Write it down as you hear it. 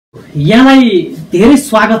यहाँलाई धेरै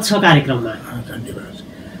स्वागत छ कार्यक्रममा। धन्यवाद।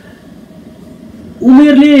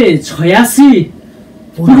 उमेरले 86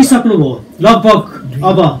 पुगिसक्नुभयो लगभग,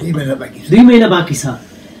 अब 2 महिना बाँकी छ।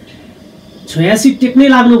 86 टेक्नै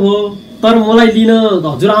लाग्नुभयो, तर मलाई लिन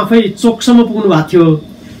हजुर आफै चोकसम्म पुग्नु भएको थियो।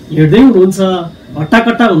 हिँड्दै हुनुहुन्छ,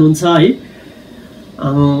 हट्टाकट्टा हुनुहुन्छ है।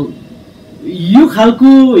 यो खालको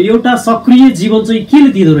एउटा सक्रिय जीवन चाहिँ केले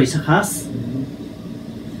दिँदो रहेछ खास?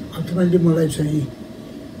 तपाईँले मलाई चाहिँ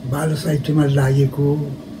बाल साहित्यमा लागेको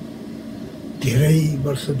धेरै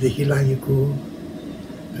वर्षदेखि लागेको,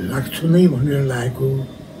 लाग्छु नै भनेर लागेको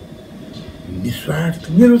निस्वार्थ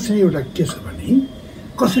मेरो चाहिँ एउटा के छ भने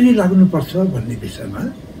कसरी लाग्नुपर्छ भन्ने विषयमा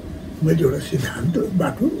मैले एउटा सिद्धान्त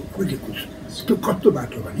बाटो खोजेको छु। त्यो कस्तो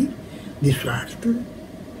बाटो भने निस्वार्थ,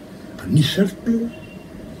 निशर्त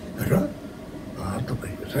र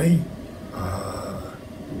तपाईँको चाहिँ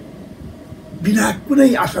बिना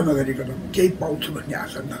कुनै आशा नगरिकन केही पाउँछु भन्ने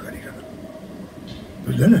आशा नगरिकन,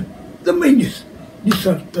 बुझ्दैन, एकदमै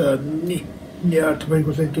निशर्त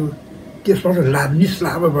तपाईँको चाहिँ त्यो त्यसबाट लाभ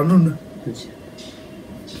निस्लाभ भनौँ न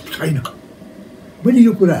छैन। मैले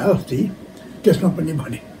यो कुरा अस्ति त्यसमा पनि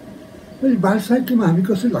भने, मैले बाल साहित्यमा हामी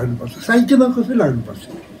कसरी लाग्नुपर्छ, साहित्यमा कसरी लाग्नुपर्छ।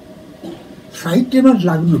 साहित्यमा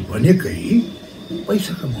लाग्नु भनेकै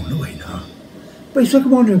पैसा कमाउनु होइन। पैसा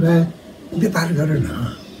कमाउने भए व्यापार गर न,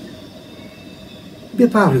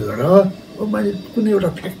 व्यापार गर, मैले कुनै एउटा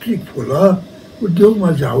फ्याक्ट्री खोल,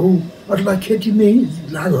 उद्योगमा जाऊ, अथवा खेतीमै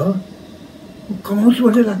लाग, कमाउँछु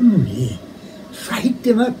भनेर लाग्नु नि।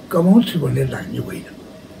 साहित्यमा कमाउँछु भनेर लाग्ने होइन।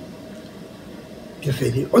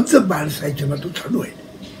 त्यसैले अझ बाल साहित्यमा त छनु होइन।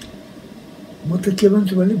 म त के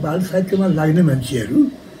भन्छु भने बाल साहित्यमा लाग्ने मान्छेहरू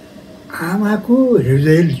आमाको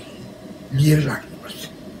हृदय लिएर लाग्नुपर्छ।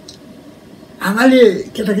 आमाले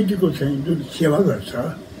केटाकेटीको चाहिँ जुन सेवा गर्छ,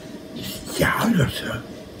 स्याहार गर्छ,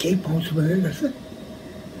 केही पाउँछु भनेर गर्छ,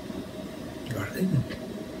 गर्दैन।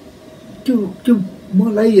 त्यो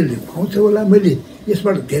मलाई यसले पाउँछ होला, मैले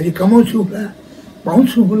यसबाट धेरै कमाउँछु होला,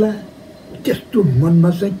 पाउँछु होला, त्यस्तो मनमा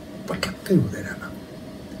चाहिँ पटक्कै हुँदैन।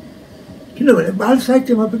 किनभने बाल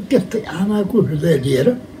साहित्यमा पनि त्यस्तै आमाको हृदय लिएर,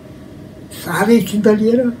 साह्रै चिन्ता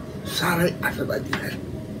लिएर, साह्रै आशावादी लिएर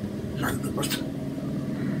लाग्नुपर्छ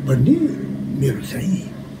भन्ने मेरो चाहिँ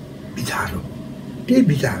विचार हो। त्यही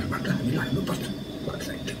विचारबाट हामी लाग्नुपर्छ बाल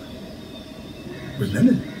साहित्यमा, बुझ्दैन।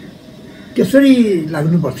 त्यसरी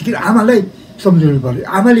लाग्नुपर्छ कि आमालाई सम्झाउनु पर्यो।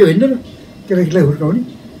 आमाले होइन र केटाकेटीलाई हुर्काउने,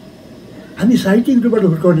 हामी साहित्यिक रूपबाट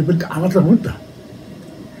हुर्काउने पनि त आमा त हो नि त,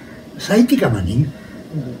 साहित्यिक आमा नि।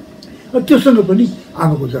 त्योसँग पनि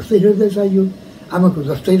आमाको जस्तै हृदय चाहियो, आमाको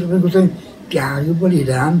जस्तै तपाईँको चाहिँ त्याग,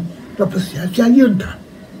 बलिदान, तपस्या चाहियो नि त।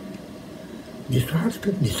 निस्वार्थ,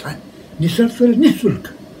 निशर्त र निःशुल्क,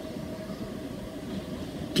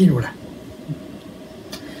 तीनवटा।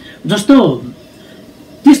 जस्तो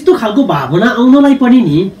त्यस्तो खालको भावना आउनलाई पनि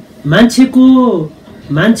नि मान्छेको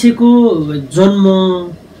जन्म,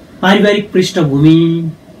 पारिवारिक पृष्ठभूमि,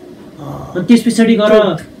 त्यस पछाडि गएर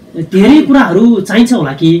धेरै कुराहरू चाहिन्छ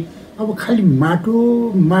होला कि। अब खालि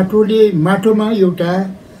माटोमा एउटा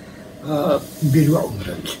बिरुवा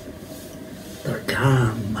उम्रन्छ, तर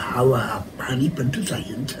घाम, हावा, पानी पनि त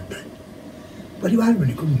चाहियो नि त। परिवार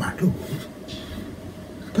भनेको माटो हो,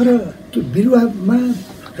 तर त्यो बिरुवामा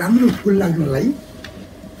राम्रो फुल लाग्नलाई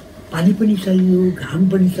पानी पनि चाहियो, घाम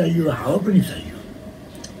पनि चाहियो, हावा पनि चाहियो।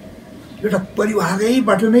 एउटा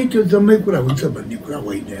परिवारैबाट नै त्यो जम्मै कुरा हुन्छ भन्ने कुरा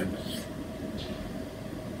होइन।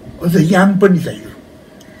 अझ याम पनि चाहियो,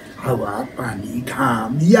 हावा, पानी,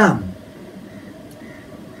 घाम, याम,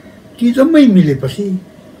 ती जम्मै मिलेपछि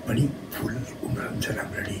अनि फुल उम्रन्छ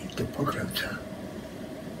राम्ररी, त्यो फक्रन्छ,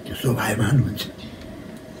 त्यो शोभायमान हुन्छ।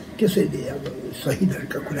 त्यसैले अब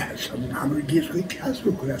शहीदहरूका कुराहरू छन्, हाम्रो देशको इतिहासको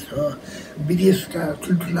कुरा छ, विदेशका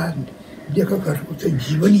ठुल्ठुला लेखकहरूको चाहिँ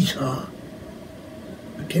जीवनी छ,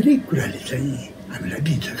 धेरै कुराले चाहिँ हामीलाई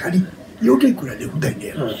दिन्छ। खालि एउटै कुराले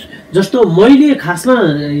हुँदैन। जस्तो मैले खासमा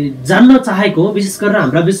जान्न चाहेको, विशेष गरेर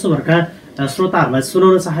हाम्रा विश्वभरका श्रोताहरूलाई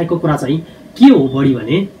सुनाउन चाहेको कुरा चाहिँ के हो बढी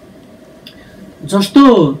भने, जस्तो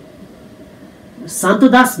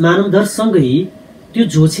शान्तदास मानन्धरसँगै त्यो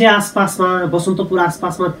झोछे आसपासमा, बसन्तपुर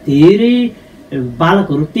आसपासमा धेरै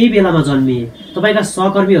बालकहरू त्यही बेलामा जन्मिए। तपाईँका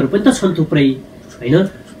सहकर्मीहरू पनि त छन् थुप्रै, होइन?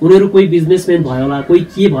 उनीहरू कोही बिजनेसम्यान भयो होला, कोही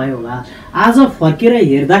के भयो होला। आज फर्केर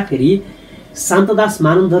हेर्दाखेरि शान्तदास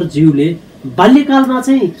मानन्धरज्यूले बाल्यकालमा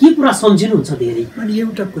चाहिँ के कुरा सम्झिनुहुन्छ धेरै? अनि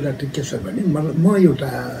एउटा कुरा त के छ भने, म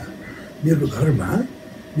एउटा मेरो घरमा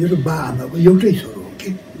मेरो बा आमाको एउटै छोरो हो कि,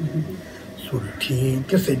 छोरो थिएँ।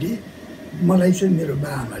 त्यसैले मलाई चाहिँ मेरो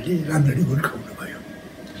बा आमाले राम्ररी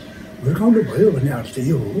हुर्काउनु भयो भन्ने अर्थ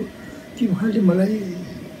यो हो कि उहाँले मलाई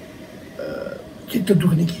चित्त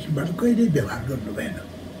दुख्ने किसिमबाट कहिल्यै व्यवहार गर्नु भएन।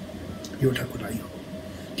 एउटा कुरा यो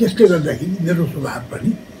त्यसले गर्दाखेरि मेरो स्वभाव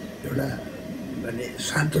पनि एउटा माने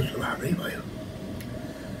शान्त स्वभावै भयो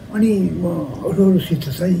अनि म अरूसित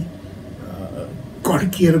चाहिँ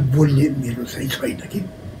कड्किएर बोल्ने मेरो चाहिँ छैन कि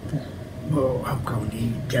म हप्काउने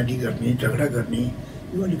इत्यादि गर्ने झगडा गर्ने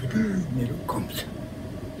यो अलिकति मेरो कम छ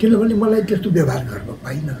किनभने मलाई त्यस्तो व्यवहार गर्न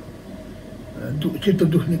पाइनँ चित्त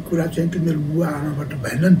दुख्ने कुरा चाहिँ त मेरो बुवा आमाबाट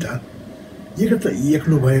भएन नि त एक त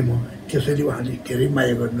एक्लो भएँ म त्यसैले उहाँले धेरै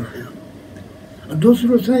माया गर्नुभयो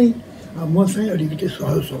दोस्रो चाहिँ म चाहिँ अलिकति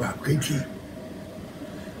सहज स्वभावकै थिएँ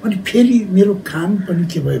अनि फेरि मेरो काम पनि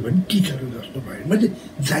के भयो भने टिचर जस्तो भयो मैले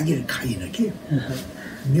जागिर खाइनँ कि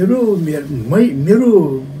मेरो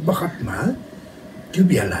बखतमा त्यो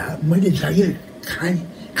बेला मैले जागिर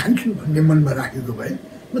खान्छु भन्ने मनमा राखेको भए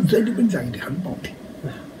म जहिले पनि जागिर खानु पाउँथेँ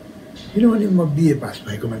किनभने म बिए पास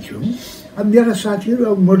भएको मान्छे हुँ अब मेरा साथीहरू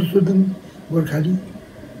अब मधुसूदन गोर्खाली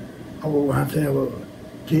अब उहाँ चाहिँ अब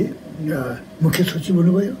के मुख्य सचिव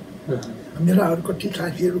हुनुभयो मेरा अरू कति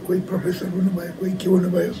साथीहरू कोही प्रोफेसर हुनुभयो कोही के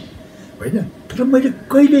हुनुभयो होइन तर मैले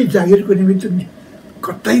कहिले जागिरको निमित्त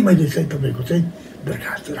कतै मैले चाहिँ तपाईँको चाहिँ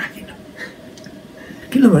दरखास्त राखिनँ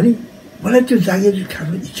किनभने मलाई त्यो जागिर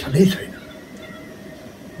खानु इच्छा नै छैन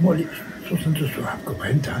म अलिक स्वतन्त्र स्वभावको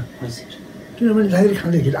भएँ नि त किनभने जागिर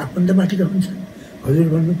खाँदाखेरि आफन्त माथिका हुन्छन् हजुर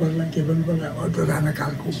भन्नु पर्ला के भन्नु पर्ला अब त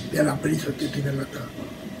राणाकालको बेला पनि छ त्यति बेला त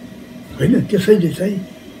होइन त्यसैले चाहिँ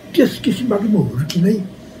त्यस किसिमबाट म हुर्किनै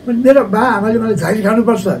मेरो बा आमाले मलाई जागिर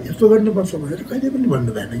खानुपर्छ यस्तो गर्नुपर्छ भनेर कहिले पनि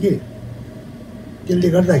भन्नु भएन कि त्यसले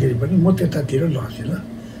गर्दाखेरि पनि म त्यतातिर लसिन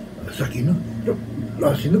सकिनँ र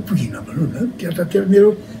लसिन पुगिनँ भनौँ न त्यतातिर मेरो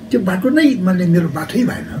त्यो बाटो नै माने मेरो बाटै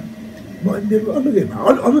भएन म मेरो अलगै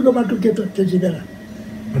बाटो के त त्यति बेला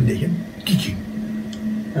भनेदेखि टिचिङ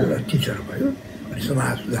एउटा टिचर भयो अनि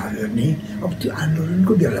समाज सुधार गर्ने अब त्यो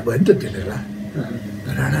आन्दोलनको बेला भयो नि त त्यो बेला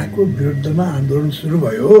राणाको विरुद्धमा आन्दोलन सुरु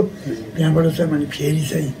भयो त्यहाँबाट चाहिँ मैले फेरि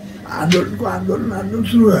चाहिँ आन्दोलन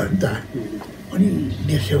सुरु भयो नि त अनि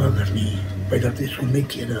देश सेवा गर्ने पहिला त स्कुलमै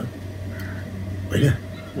थिएन होइन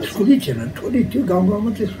स्कुलै थिएन थोरै थियो गाउँमा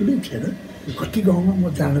त स्कुलै थिएन कति गाउँमा म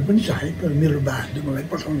जान पनि चाहेँ तर मेरो बाहरूले मलाई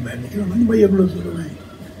पठाउनु भएन किनभने म एक्लो सुरु भएँ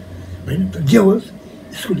होइन त जे होस्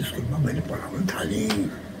स्कुलमा मैले पढाउन थालेँ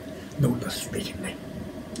 9-10 नै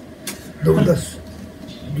 9-10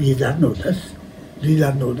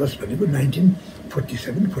 2009-10 भनेको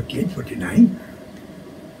 1947, 48, 49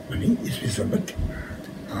 भने इस्वी सम्बत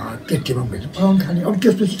त्यतिमा मैले पढाउन थालेँ अब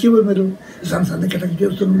त्यसपछि के भयो मेरो सानो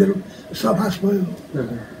केटाकेटीहरूसँग मेरो सहवास भयो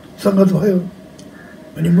सङ्गत भयो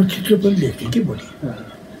अनि म चित्र पनि लेख्थेँ कि भोलि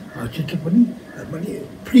चित्र पनि मैले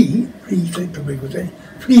फ्री चाहिँ तपाईँको चाहिँ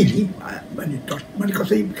फ्रीली मैले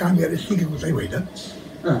कसै काम गरेर सिकेको चाहिँ होइन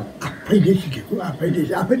आफैले सिकेको आफैले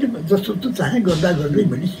जस्तो त चाहे गर्दै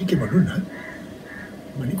मैले सिकेँ भनौँ न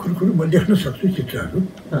भने खुरखुरु म लेख्न सक्छु चित्रहरू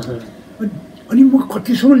अनि म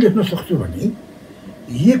कतिसम्म लेख्न सक्छु भने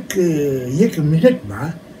एक मिनटमा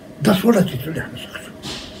 10वटा चित्र लेख्न सक्छु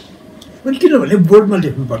अनि किनभने बोर्डमा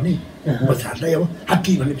लेख्नुपर्ने बच्चाहरूलाई अब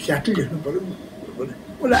हात्ती भनेपछि हात्ती लेख्नु पऱ्यो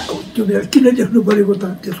उसलाई त्यो बेला किन लेख्नु परेको त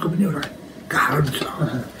त्यसको पनि एउटा कारण छ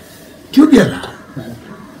त्यो बेला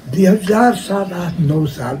 2007, 8, 9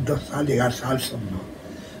 साल 10 साल 11 सालसम्म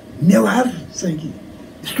नेवार चाहिँ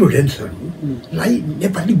स्टुडेन्ट्सहरूलाई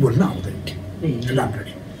नेपाली बोल्न आउँदैन थियो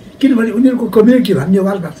राम्ररी किनभने उनीहरूको कम्युनिटी भए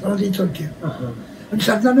नेवार भाषामा चाहिँ चल्थ्यो अनि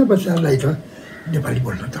सानसानो बच्चाहरूलाई त नेपाली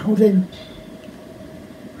बोल्न त आउँदैन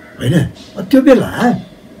होइन त्यो बेला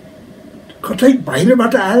कतै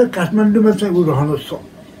बाहिरबाट आएर काठमाडौँमा चाहिँ ऊ रहन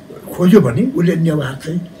खोज्यो भने उसले नेवार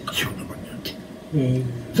चाहिँ सिक्नु पर्ने हुन्थ्यो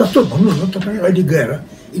जस्तो भन्नु न तपाईँ अहिले गएर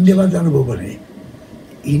इन्डियामा जानुभयो भने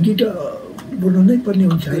हिन्दी त बोल्नु नै पर्ने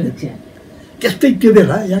हुन्छ होइन त्यस्तै त्यो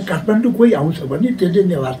बेला यहाँ काठमाडौँ कोही आउँछ भने त्यसले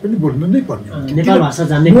नेवार पनि बोल्नु नै पर्ने हुन्छ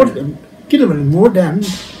किनभने मोर देन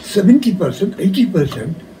 70%,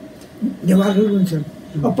 80% नेवारहरू हुन्छन्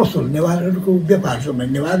अब पसल नेवारहरूको व्यापार छ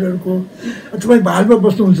भने नेवारहरूको तपाईँ बाहिरमा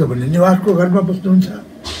बस्नुहुन्छ भने नेवारको घरमा बस्नुहुन्छ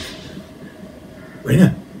होइन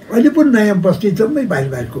अहिले पनि नयाँ बस्ती जम्मै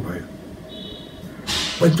बाहिरको भयो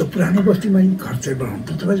अहिले त पुरानो बस्तीमा घर चाहिँ बनाउनु त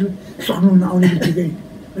तपाईँले सक्नु नआउने बित्तिकै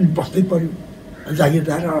अनि बस्दै पऱ्यो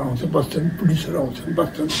जागिरदारहरू आउँछ बस्छन् पुलिसहरू आउँछन्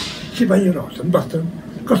बस्छन् सिपाहीहरू आउँछन् बस्छन्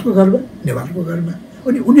कसको घरमा नेवारको घरमा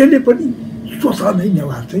अनि उनीहरूले पनि स्वतः नै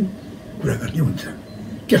नेवार चाहिँ कुरा गर्ने हुन्छ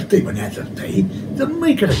त्यस्तै भने जस्तै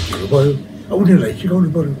जम्मै केटाकेटीहरू भयो उनीहरूलाई सिकाउनु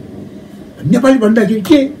पऱ्यो नेपाली भन्दाखेरि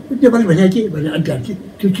के नेपाली भने के भने अन्त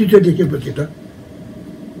त्यो चित्र देखेपछि त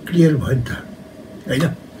क्लियर भयो नि त होइन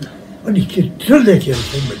अनि चित्र लेखेर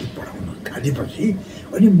चाहिँ मैले पढाउन थालेपछि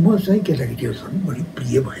अनि म चाहिँ केटाकेटीहरूसँग बढी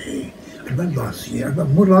प्रिय भएँ अथवा लसिएँ अथवा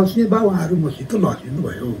म लसिएँ बा उहाँहरू मसित लसिनु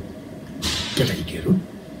भयो केटाकेटीहरू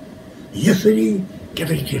यसरी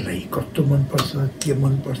केटाकेटीलाई कस्तो मनपर्छ के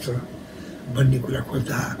मनपर्छ भन्ने कुरा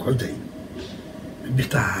खोज्दा खोज्दै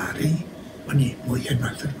बिस्तारै अनि म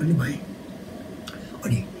हेडमास्टर पनि भएँ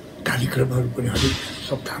अनि कार्यक्रमहरू पनि हरेक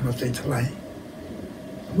सप्ताहमा चाहिँ चलाएँ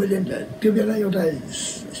मैले त्यो बेला एउटा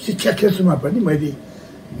शिक्षा क्षेत्रमा पनि मैले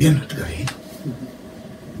मेहनत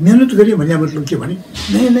गरेँ भने मतलब के भने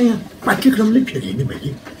नयाँ नयाँ पाठ्यक्रमले फेरेँ नि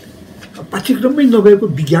मैले पाठ्यक्रममै नभएको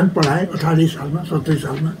विज्ञान पढाएँ 18 सालमा 17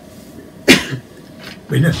 सालमा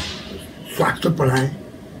होइन स्वास्थ्य पढाएँ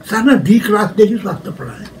साना 2 क्लासदेखि स्वास्थ्य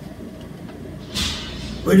पढाएँ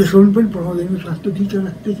पहिलेसम्म पनि पढाउँदैन स्वास्थ्य 2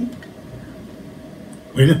 क्लासदेखि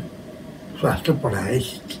होइन स्वास्थ्य पढाएँ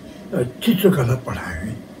चित्रकला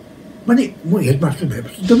पढाएँ भने म हेडमास्टर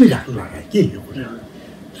भएपछि एकदमै राम्रो लाग्यो के यो कुरा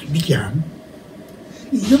विज्ञान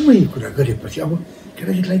एकदमै कुरा गरेपछि अब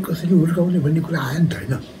केटाकेटीलाई कसरी हुर्काउने भन्ने कुरा आयो नि त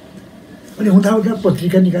होइन अनि हुँदा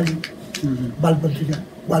पत्रिका निकाल्यो बाल पत्रिका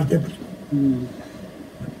वालपेपर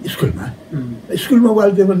स्कुलमा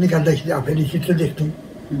वालपेपर निकाल्दाखेरि आफैले चित्र लेख्थेँ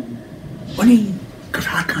अनि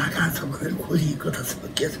कहाँ छ भनेर खोजी कता छ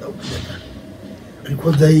के छ भनेर अनि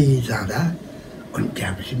खोज्दै जाँदा अनि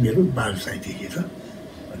त्यहाँपछि मेरो बाल साहित्य छ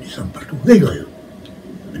अनि सम्पर्क हुँदै गयो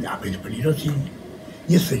अनि आफैले पनि रचेँ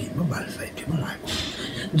यसरी म बाल साहित्यमा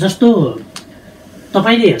लागेको जस्तो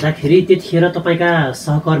तपाईँले हेर्दाखेरि त्यतिखेर तपाईँका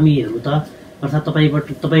सहकर्मीहरू त अर्थात्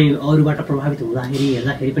तपाईँ अरूबाट प्रभावित हुँदाखेरि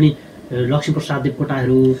हेर्दाखेरि पनि लक्ष्मीप्रसाद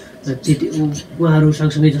देवकोटाहरू उहाँहरू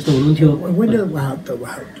सँगसँगै जस्तो हुनुहुन्थ्यो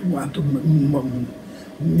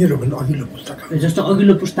मेरो भन्दा अघिल्लो पुस्ताक जस्तो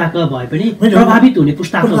अघिल्लो पुस्ताक भए पनि प्रभावित हुने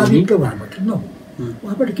पुस्ताक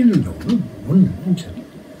उहाँबाट किन नहुनु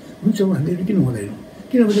हुन्छ उहाँले किन हुँदैन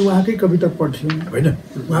किनभने उहाँकै कविता पढ्थ्यौँ होइन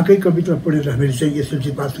उहाँकै कविता पढेर हामीले चाहिँ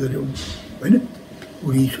एसएलसी पास गऱ्यौँ होइन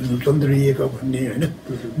उडी सुन्नु चन्द्रिएका भन्ने होइन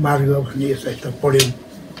मार्ग भन्ने यस्ता पढ्यौँ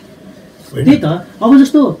त्यही त अब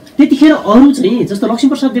जस्तो त्यतिखेर अरू चाहिँ जस्तो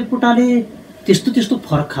लक्ष्मीप्रसाद देवकोटाले त्यस्तो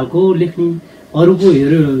फरक खालको लेख्ने अरूको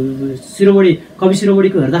कवि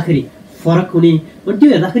शिरोमणिको हेर्दाखेरि फरक हुने अनि त्यो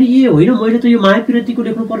हेर्दाखेरि ए होइन मैले त यो माया पिरतीको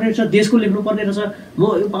लेख्नुपर्ने रहेछ देशको लेख्नुपर्ने रहेछ म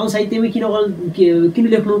यो बाल साहित्यमै किन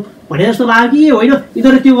लेख्नु भने जस्तो लाग्यो कि ए होइन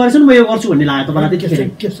यिनीहरू त्यो गरेछन् म यो गर्छु भन्ने लाग्यो तपाईँलाई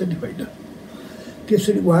त्यसरी होइन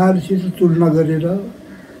त्यसरी उहाँहरूसित तुलना गरेर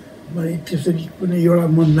मैले त्यसरी कुनै एउटा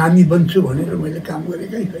म नामी बन्छु भनेर मैले काम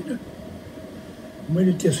गरेकै होइन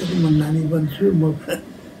मैले त्यसरी म नामी बन्छु म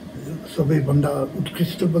सबैभन्दा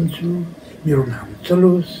उत्कृष्ट बन्छु मेरो नाम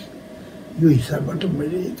चलोस् यो हिसाबबाट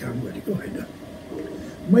मैले काम गरेको होइन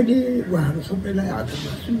मैले उहाँहरू सबैलाई आदर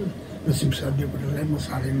गर्छु नरसिंहप्रसाद देवकोटालाई म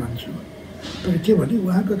साह्रै मान्छु तर के भने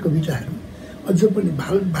उहाँका कविताहरू अझ पनि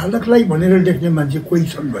बालकलाई भनेर लेख्ने मान्छे कोही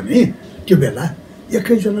छन् भने त्यो बेला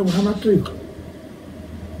एकैजना उहाँ मात्रै हो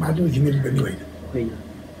माधव घिमिरे पनि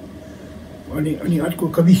होइन अनि अर्को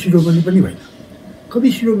कवि शिरोमणि पनि होइन कवि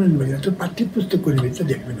शिरोमणि भनेर त पाठ्य पुस्तकको निमित्त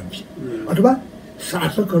लेख्ने मान्छे अथवा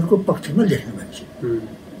शासकहरूको पक्षमा लेख्ने मान्छे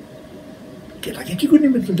केटाकेटीको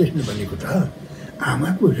निमित्त लेख्नु भनेको त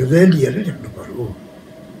आमाको हृदय लिएर लेख्नु पर्यो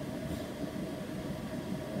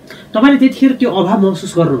तपाईँले त्यतिखेर त्यो अभाव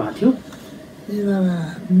महसुस गर्नुभएको थियो ए बाबा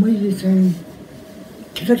मैले चाहिँ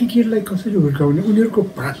केटाकेटीहरूलाई कसरी हुर्काउने उनीहरूको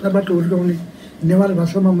भाषाबाट हुर्काउने नेवार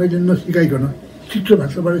भाषामा मैले नसिकाइकन चित्र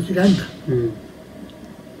भाषाबाट सिकाएँ नि त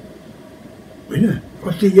होइन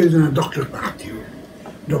अस्ति एकजना डक्टर भएको थियो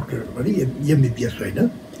डक्टर भने एमबिबिएस होइन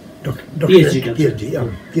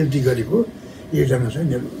पिएचडी गरेको एकजना चाहिँ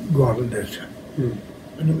मेरो गर्ल रहेछ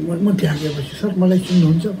अनि म त्यहाँ गएपछि सर मलाई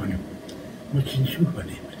चिन्नुहुन्छ भन्यो म चिन्छु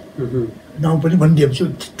भने गाउँ पनि भनिदिएपछि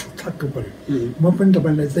ठक्क पऱ्यो म पनि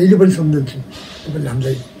तपाईँलाई जहिले पनि सम्झन्छु तपाईँले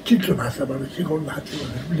हामीलाई चित्र भाषाबाट सिकाउनु भएको थियो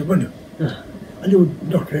भनेर उसले भन्यो अहिले ऊ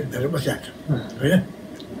डक्टरेट भएर बसिरहेको छ होइन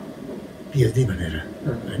पिएचडी भनेर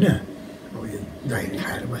होइन अब यो जागिर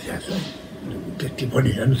खाएर बसिरहेको छ त्यति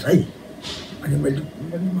भनिरहनुहोस् है अनि मैले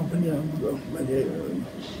मैले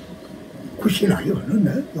खुसी लाग्यो भनौँ न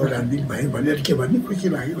एउटा दिन भयो भनेर के भन्ने खुसी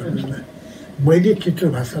लाग्यो भन्नुहोस् न मैले चित्र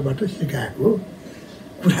भाषाबाट सिकाएको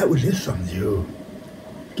कुरा उसले सम्झ्यो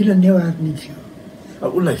किन नेवार नि थियो अब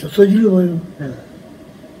उसलाई त सजिलो भयो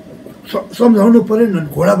सम्झाउनु परेन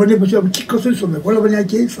घोडा बनेपछि अब के कसरी सम्झाउ घोडा बने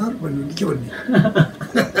केही सर भन्नु के भन्ने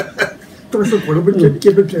तपाईँको घोडा पनि के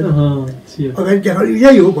पनि छैन अगाडि त्यहाँ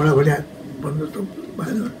यही हो घोडा भने भन्नु त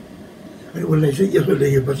भएन अनि उसलाई चाहिँ यसो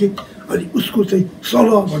लेखेपछि अनि उसको चाहिँ सल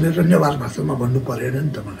भनेर नेवार भाषामा भन्नु परेन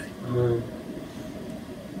नि त मलाई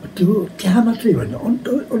त्यो त्यहाँ मात्रै होइन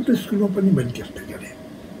अन्त स्कुलमा पनि मैले त्यस्तो गरेँ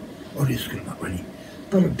अरू स्कुलमा पनि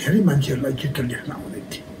तर धेरै मान्छेहरूलाई चित्र लेख्न आउँदैन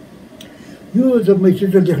थियो यो जब मैले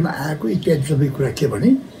चित्र लेख्न आएको इत्यादि सबै कुरा के भने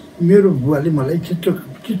मेरो बुवाले मलाई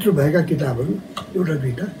चित्र भएका किताबहरू एउटा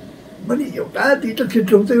दुईवटा भने एउटा दुईवटा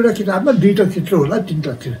चित्र हुन्छ एउटा किताबमा दुईवटा चित्र होला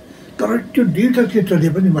तिनवटा चित्र तर त्यो दुईवटा चित्रले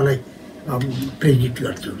पनि मलाई प्रेरित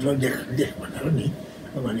गर्छु ल लेख लेख भनेर नि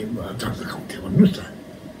अनि झक्झकाउँथ्यो भन्नुहोस् न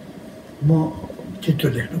म चित्र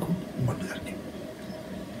लेख्न खुब मन गर्ने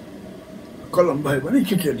कलम भयो भने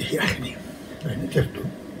चित्र लेखिराख्ने होइन त्यस्तो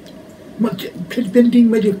म फेरि पेन्टिङ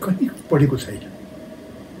मैले कहीँ पढेको छैन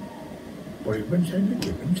पढेको पनि छैन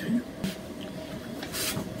के पनि छैन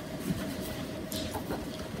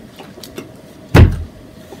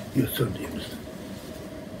यो सोध्नुहोस्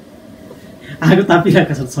आगो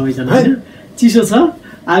तापिरहेका छन् सबैजना होइन चिसो छ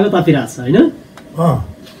आगो तापिरहेको छ होइन यो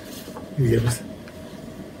हेर्नुहोस्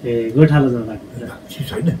ए गोठालो जाँदा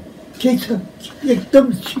चिसो होइन केही छ एकदम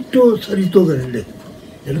छिटो सरितो गरेर लेख्नु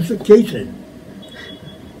हेर्नुहोस् त केही छैन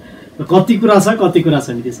कति कुरा छ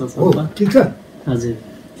नि त्यसमा हो ठिक छ हजुर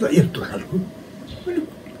ल यस्तो खालको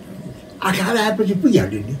आकार आएपछि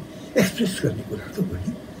पुगिहाल्यो नि एक्सप्रेस गर्ने कुरा त हो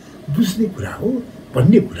नि बुझ्ने कुरा हो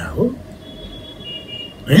भन्ने कुरा हो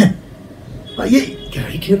होइन यही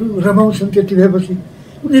केटाकेटीहरू रमाउँछन् त्यति भएपछि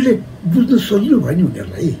उनीहरूले बुझ्नु सजिलो भयो नि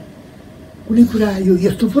उनीहरूलाई कुनै कुरा यो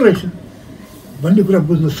यस्तो पो रहेछ भन्ने कुरा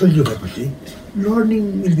बुझ्नु सजिलो भएपछि learning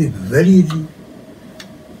will be very easy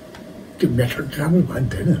त्यो मेथड राम्रो भयो नि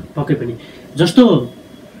त होइन पक्कै पनि जस्तो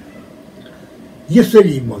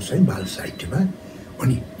यसरी म चाहिँ बाल साहित्यमा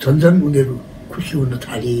अनि झन्झन उनीहरू खुसी हुन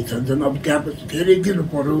थाले झन्झन अब त्यहाँपछि धेरै दिनु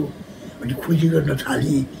पऱ्यो अनि खोजी गर्न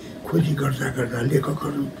थाले खोजी गर्दा गर्दा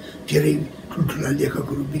लेखकहरू धेरै ठुल्ठुला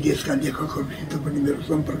लेखकहरू विदेशका लेखकहरूसित पनि मेरो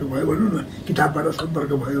सम्पर्क भयो भनौँ न किताबबाट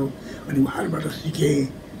सम्पर्क भयो अनि उहाँहरूबाट सिकेँ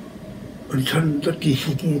अनि झन् जति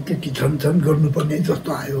सिकेँ त्यति झन् गर्नुपर्ने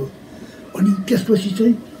जस्तो आयो अनि त्यसपछि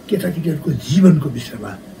चाहिँ केटाकेटीहरूको जीवनको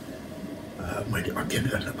विषयमा मैले अध्ययन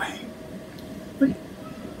गर्न पाएँ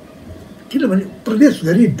किनभने प्रवेश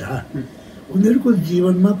गरेँ नि त उनीहरूको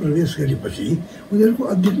जीवनमा प्रवेश गरेपछि उनीहरूको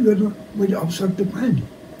अध्ययन गर्न मैले अवसर त पाएँ नि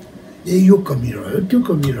यो कमी रह्यो त्यो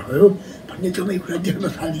कमी रह्यो भन्ने जम्मै कुरा देख्न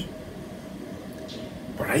थालेँ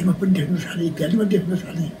पढाइमा पनि देख्न थालेँ इत्यादिमा देख्न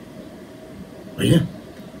थालेँ होइन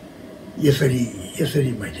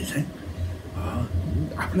यसरी मैले चाहिँ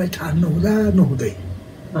आफूलाई थाहा नहुँदै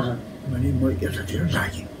अनि म यतातिर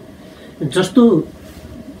लागेँ जस्तो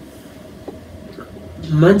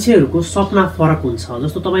मान्छेहरूको सपना फरक हुन्छ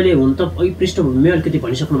जस्तो तपाईँले हुन त पृष्ठभूमिमै अलिकति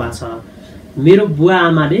भनिसक्नु भएको छ मेरो बुवा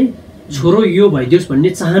आमाले छोरो यो भइदियोस् भन्ने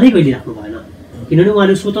चाहनै कहिले राख्नु भएन किनभने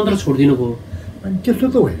उहाँले स्वतन्त्र छोडिदिनु भयो अनि त्यस्तो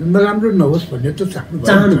त होइन नराम्रो नहोस् भन्ने त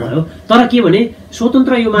चाहनुभयो तर के भने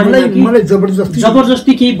स्वतन्त्र यो मलाई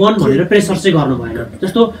जबरजस्ती केही बन भनेर प्रेसर चाहिँ गर्नु भएन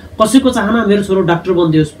जस्तो कसैको चाहना मेरो छोरो डाक्टर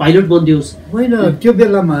बनिदियोस् पाइलट बनिदियोस् होइन त्यो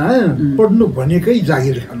बेलामा पढ्नु भनेकै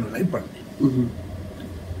जागिर खानुलाई पढ्ने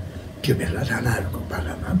त्यो बेला राणाहरूको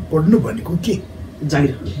पालामा पढ्नु भनेको के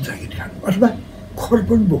जागिर खानु अथवा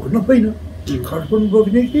खर्पण बोक्नु होइन खर्पण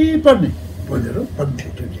बोक्ने कि पढ्ने भनेर पढ्थ्यो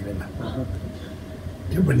त्यो बेला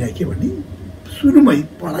त्यो भने के भने सुरुमै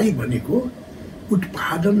पढाइ भनेको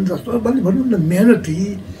उत्पादन जस्तो भनौँ न मेहनती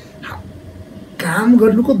काम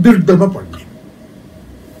गर्नुको विरुद्धमा पढ्ने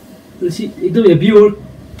एकदम हेभी वर्क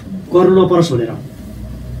गर्नु नपरोस् भनेर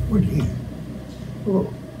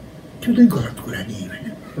त्यो चाहिँ गलत कुरा नि होइन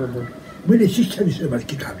मैले शिक्षा विषयमा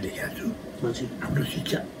किताब लेखेको छु हाम्रो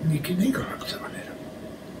शिक्षा नीति नै गलत छ भनेर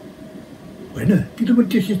होइन किनभने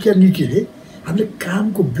त्यो शिक्षा नीतिले हामीले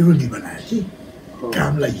कामको विरोधी बनाएछ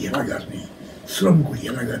कामलाई हेला गर्ने श्रमको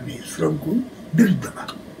हेला गर्ने श्रमको विरुद्धमा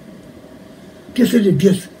त्यसैले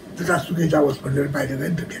देश जतासुकै जाओस् भनेर बाहिर गयो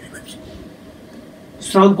नि त धेरै मान्छे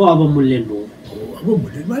श्रमको अवमूल्यन भयो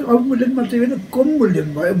अवमूल्यन मात्रै होइन कम मूल्यन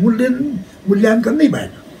भयो मूल्याङ्कन नै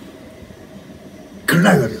भएन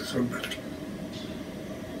घृणा गर्यो श्रमप्रति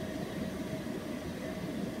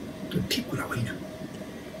त्यो ठिक कुरा होइन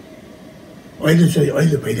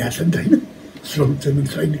अहिले भइरहेछ नि त होइन श्रम चाहिँ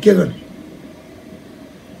छैन के गर्ने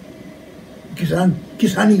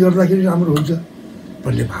किसानी गर्दाखेरि राम्रो हुन्छ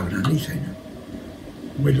भन्ने भावना नै छैन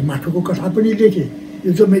मैले माटोको कथा पनि लेखेँ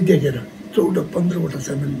यो जम्मै देखेर 14-15वटा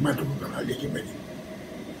सम्म माटोको कथा लेखेँ मैले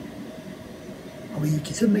अब यो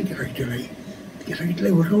किसानमै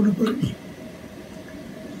केटाकेटीलाई हुर्काउनु पऱ्यो नि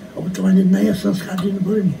अब तपाईँले नयाँ संस्कार दिनु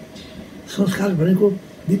पऱ्यो नि संस्कार भनेको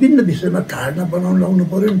विभिन्न विषयमा धारणा बनाउन लाउनु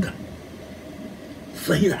पऱ्यो नि त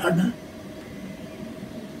सही धारणा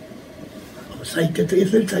अब साहित्य त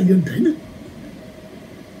यसरी चाहियो नि त होइन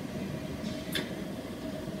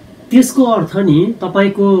त्यसको अर्थ नि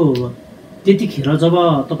तपाईँको त्यतिखेर जब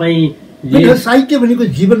तपाईँले साहित्य भनेको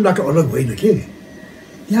जीवनबाट अलग होइन के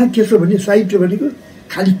यहाँ के छ भने साहित्य भनेको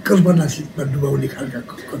खालि कल्पनासितमा डुबाउने खालका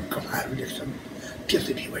कथाहरू लेख्छन्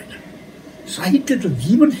त्यसरी होइन साहित्य त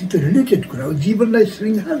जीवनसित रिलेटेड कुरा हो जीवनलाई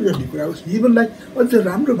श्रृङ्गार गर्ने कुरा हो जीवनलाई अझ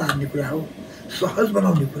राम्रो पार्ने कुरा हो सहज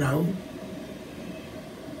बनाउने कुरा हो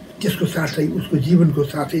त्यसको साथै उसको जीवनको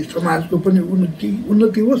साथै समाजको पनि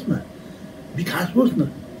उन्नति होस् न, विकास होस् न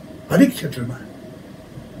हरेक क्षेत्रमा,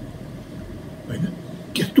 होइन?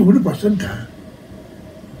 त्यस्तो हुनुपर्छ नि त।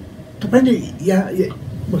 तपाईँले यहाँ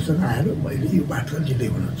मसँग आएर मैले यो वार्ता लिँदै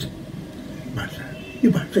हुनुहुन्छ, वार्ता यो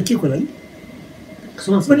वार्ता के को लागि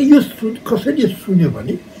भने यो कसैले सुन्यो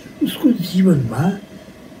भने उसको जीवनमा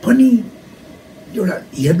पनि एउटा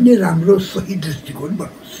हेर्ने राम्रो सही दृष्टिकोण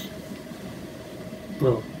बनोस्,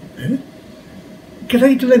 होइन?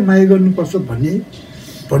 केटाकेटीलाई माया गर्नुपर्छ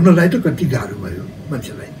भन्नलाई त कति गाह्रो भयो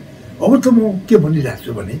मान्छेलाई। अब त म के भनिरहेको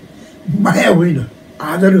छु भने माया होइन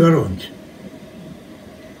आदर गर हुन्छ।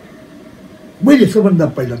 मैले सबभन्दा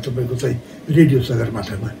पहिला तपाईँको चाहिँ रेडियो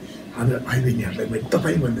सगरमाथामा हाम्रा भाइ बहिनीहरूलाई मैले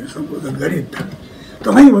तपाईँ भनेर सम्बोधन गरेँ।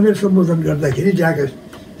 तपाईँ भनेर सम्बोधन गर्दाखेरि त्यहाँका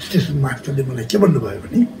स्टेसन मास्टरले मलाई के भन्नुभयो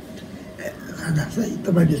भने शान्तदास साई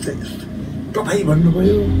तपाईँले चाहिँ तपाईँ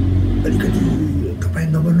भन्नुभयो, अलिकति तपाईँ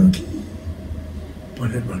नभन्नु कि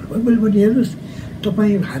भनेर भन्नुभयो। मैले भने हेर्नुहोस्,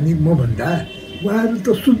 तपाईँ हामी मभन्दा उहाँहरू त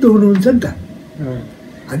शुद्ध हुनुहुन्छ नि त।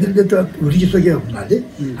 हामीले त हुर्किसक्यो हुनाले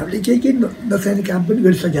हामीले केही नचाहिने काम पनि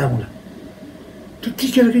गरिसक्यो होला। ती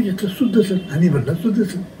केटाकेटी त शुद्ध छन्, हामीभन्दा शुद्ध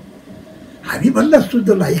छन्। हामीभन्दा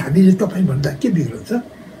शुद्धलाई हामीले तपाईँभन्दा के बिग्रन्छ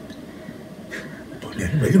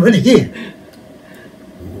भनेर मैले भने कि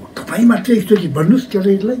तपाईँ मात्रै एकचोटि भन्नुहोस्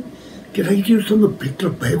केटाकेटीलाई, केटाकेटीहरूसँग भित्र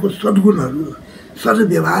भएको सद्गुणहरू,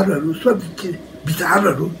 सद्व्यवहारहरू,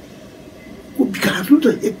 विचारहरूको विकास त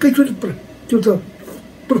एकैचोटि त्यो त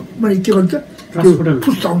मैले के भन्छ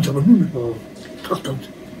फुस्ताउँछ भन्नु न, फस्ताउँछ।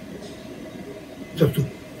 जस्तो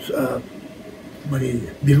मैले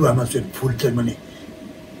बिरुवामा चाहिँ फुल चाहिँ मैले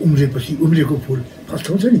उम्रेपछि उम्रेको फुल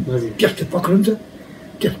फस्ताउँछ नि, त्यस्तै पक्रन्छ,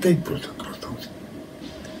 त्यस्तै फस्ताउँछ।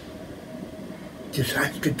 त्यो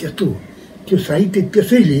साहित्य त्यस्तो हो। त्यो साहित्य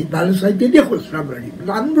त्यसैले बाल साहित्य देखोस् राम्ररी,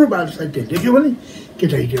 राम्रो बाल साहित्य देख्यो भने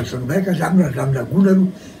केटाकेटीहरूसँग भएका राम्रा राम्रा गुणहरू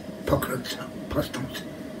फक्रन्छ, फस्ताउँछ।